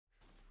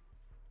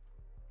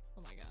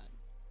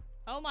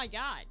Oh my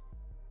god.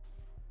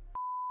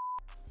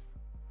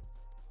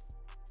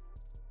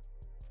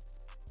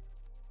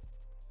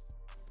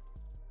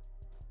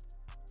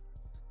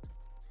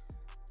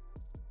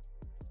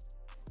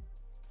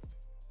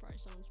 Probably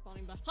someone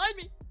spawning behind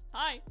me.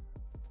 Hi.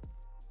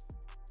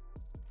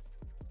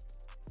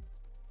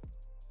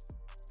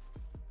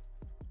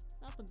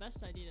 Not the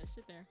best idea to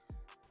sit there.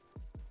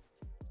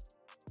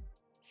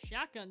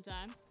 Shotgun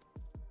time.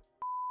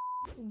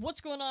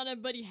 What's going on,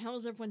 everybody?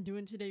 How's everyone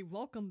doing today?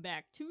 Welcome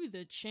back to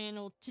the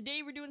channel.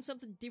 Today we're doing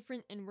something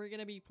different and we're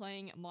gonna be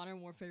playing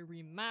Modern Warfare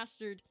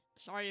Remastered.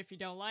 Sorry if you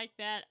don't like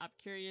that. I'm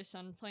curious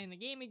on playing the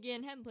game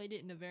again. Haven't played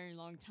it in a very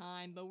long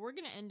time, but we're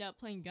gonna end up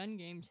playing gun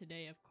game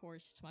today. Of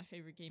course, it's my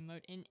favorite game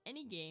mode in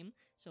any game.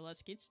 So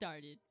let's get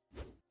started.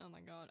 Oh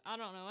my god, I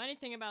don't know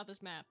anything about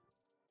this map.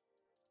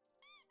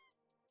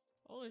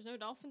 Oh, there's no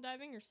dolphin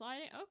diving or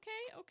sliding?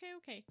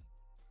 Okay.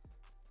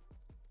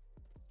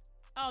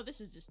 Oh,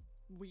 this is just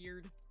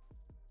weird.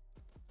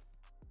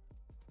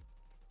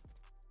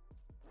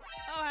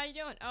 Oh, how you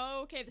doing?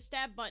 Oh, okay, the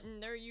stab button.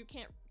 There, you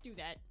can't do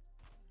that.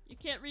 You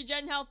can't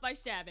regen health by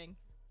stabbing.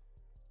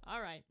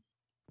 Alright.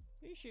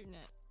 Who are you shooting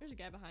at? There's a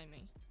guy behind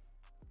me.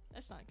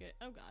 That's not good.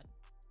 Oh, God.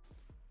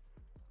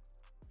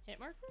 Hit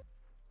marker?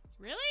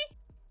 Really?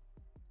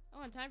 I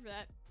don't have time for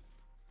that.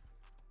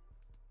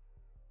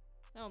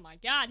 Oh my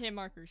god, hit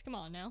markers. Come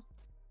on now.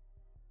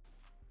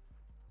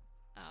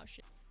 Oh,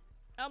 shit.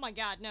 Oh my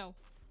god, no.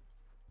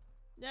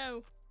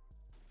 No.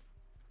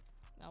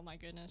 Oh my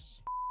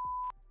goodness.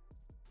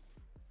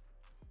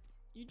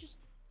 You just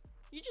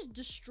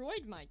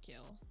destroyed my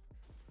kill.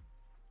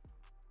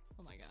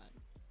 Oh my god.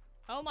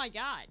 Oh my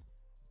god.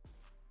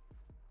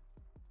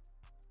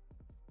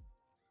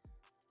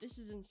 This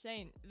is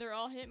insane. They're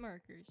all hit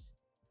markers.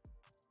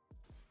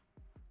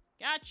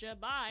 Gotcha,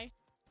 bye.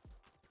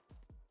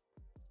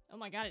 Oh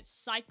my god, it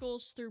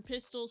cycles through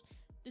pistols.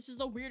 This is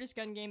the weirdest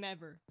gun game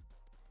ever.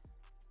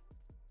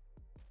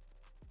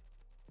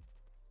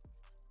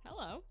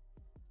 Hello.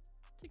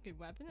 It's a good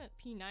weapon, that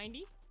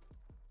P90.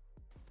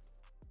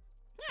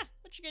 Huh,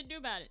 what you gonna do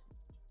about it?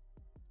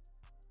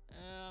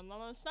 I'm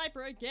on a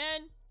sniper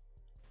again.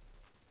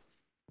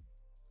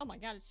 Oh my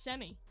god, it's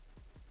semi.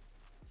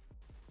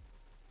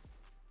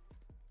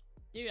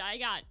 Dude, I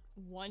got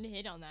one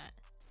hit on that.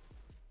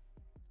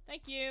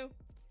 Thank you.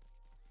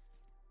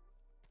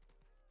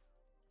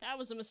 That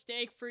was a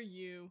mistake for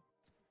you.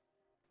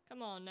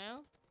 Come on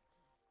now.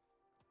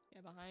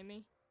 Yeah, behind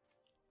me.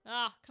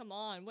 Ah, come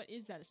on. What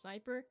is that, a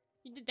sniper?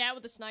 You did that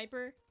with a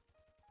sniper?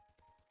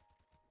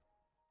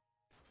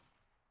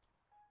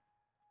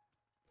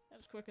 That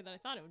was quicker than I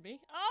thought it would be.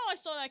 Oh, I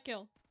stole that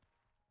kill.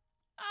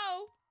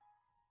 Oh.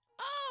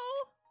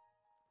 Oh.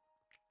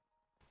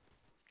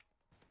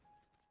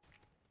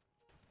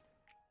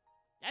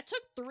 That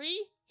took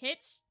 3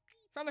 hits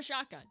from a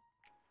shotgun.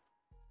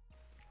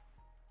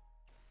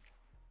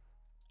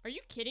 Are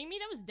you kidding me?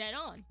 That was dead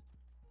on.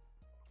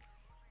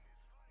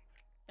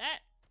 That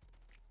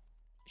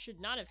should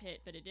not have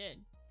hit, but it did.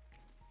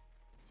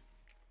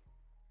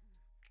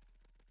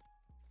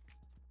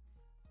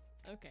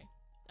 Okay.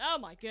 Oh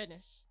my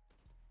goodness.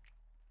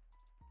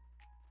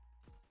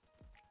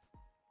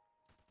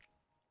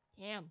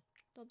 Damn.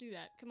 Don't do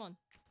that. Come on.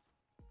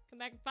 Come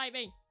back and fight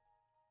me.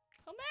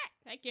 Come back.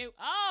 Thank you.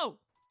 Oh!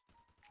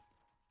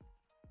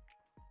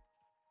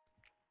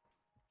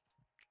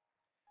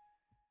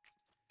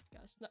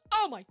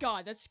 Oh my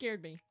god, that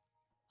scared me.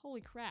 Holy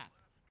crap.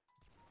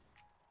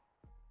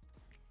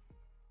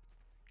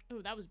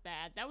 Oh, that was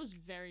bad. That was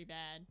very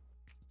bad.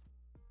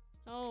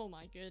 Oh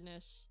my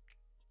goodness.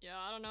 Yeah,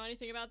 I don't know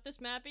anything about this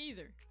map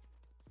either.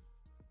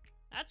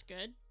 That's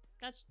good.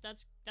 That's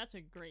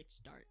a great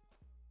start.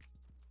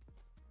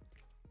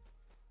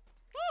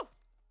 Woo!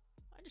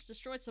 I just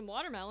destroyed some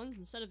watermelons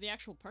instead of the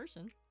actual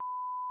person.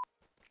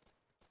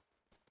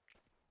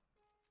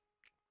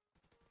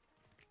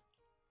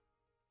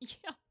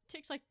 Yeah, it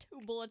takes like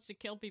 2 bullets to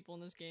kill people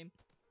in this game.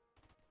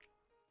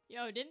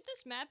 Yo, didn't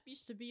this map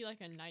used to be like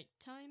a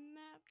nighttime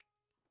map?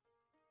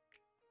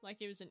 Like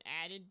it was an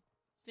added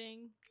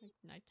thing? Like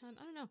nighttime?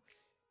 I don't know.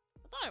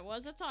 I thought it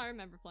was. That's how I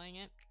remember playing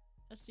it.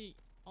 That's the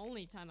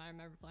only time I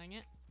remember playing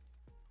it.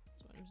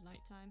 That's when it was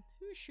nighttime.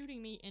 Who is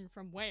shooting me and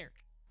from where?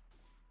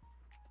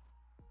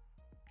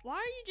 Why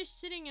are you just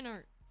sitting in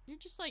our... You're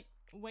just like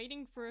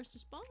waiting for us to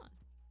spawn.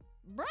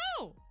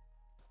 Bro!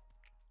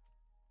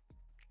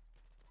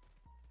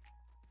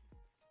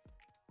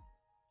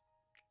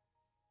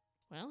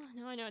 Well,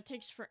 now I know it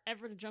takes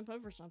forever to jump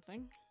over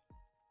something.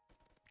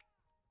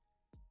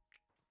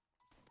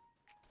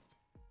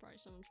 Probably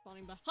someone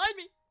spawning behind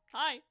me!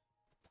 Hi!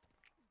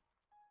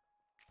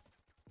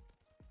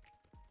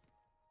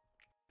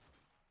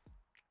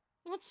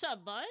 What's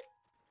up, bud?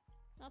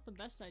 Not the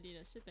best idea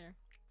to sit there.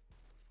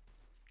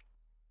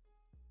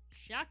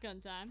 Shotgun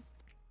time.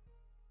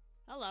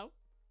 Hello.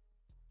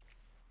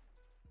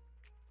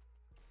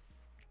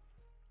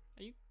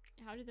 Are you...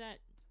 How did that...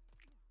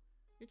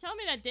 You're telling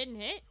me that didn't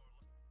hit?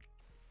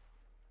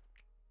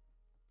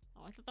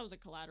 Oh, I thought that was a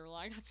collateral.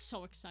 I got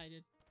so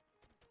excited.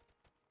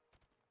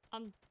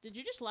 Did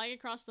you just lag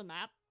across the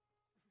map?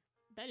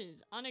 That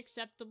is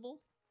unacceptable.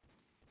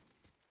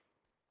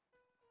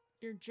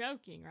 You're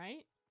joking,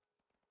 right?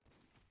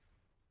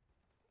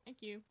 Thank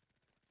you.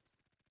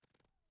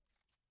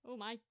 Oh,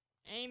 my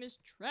aim is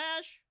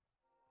trash!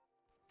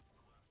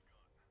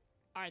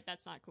 Alright,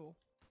 that's not cool.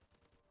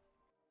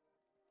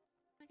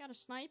 I got a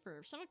sniper.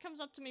 If someone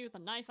comes up to me with a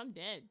knife, I'm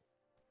dead.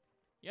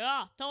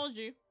 Yeah, told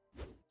you.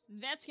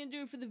 That's gonna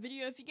do it for the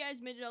video. If you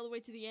guys made it all the way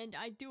to the end,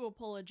 I do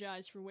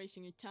apologize for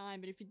wasting your time,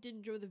 but if you did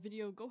enjoy the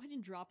video, go ahead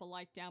and drop a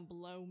like down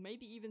below,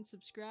 maybe even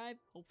subscribe.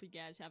 Hopefully you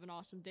guys have an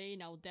awesome day,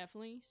 and I will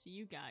definitely see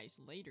you guys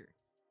later.